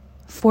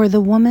For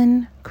the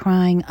Woman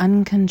Crying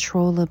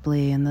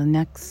Uncontrollably in the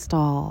Next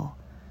Stall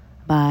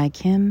by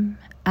Kim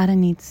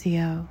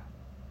Addonizio.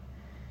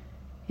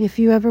 If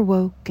you ever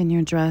woke in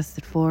your dress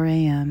at 4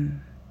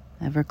 a.m.,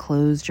 ever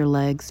closed your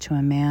legs to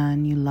a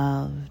man you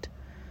loved,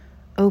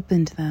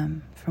 opened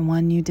them for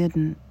one you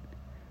didn't,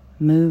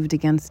 moved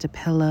against a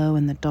pillow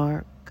in the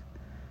dark,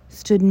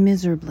 stood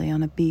miserably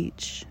on a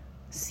beach,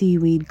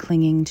 seaweed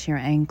clinging to your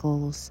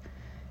ankles,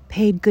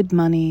 paid good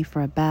money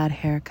for a bad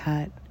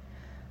haircut,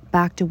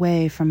 backed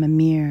away from a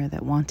mirror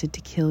that wanted to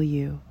kill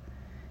you,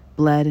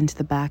 bled into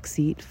the back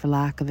seat for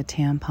lack of a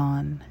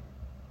tampon.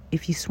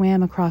 If you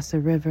swam across a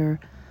river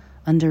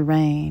under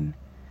rain,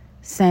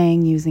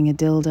 sang using a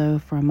dildo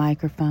for a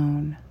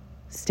microphone,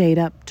 stayed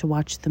up to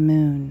watch the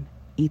moon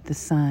eat the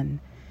sun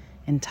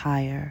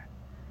entire,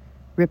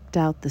 ripped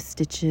out the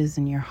stitches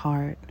in your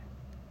heart.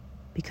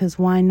 Because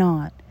why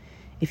not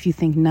if you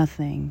think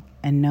nothing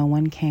and no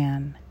one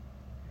can?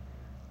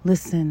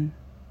 Listen,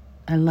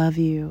 I love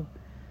you.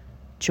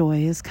 Joy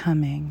is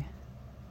coming.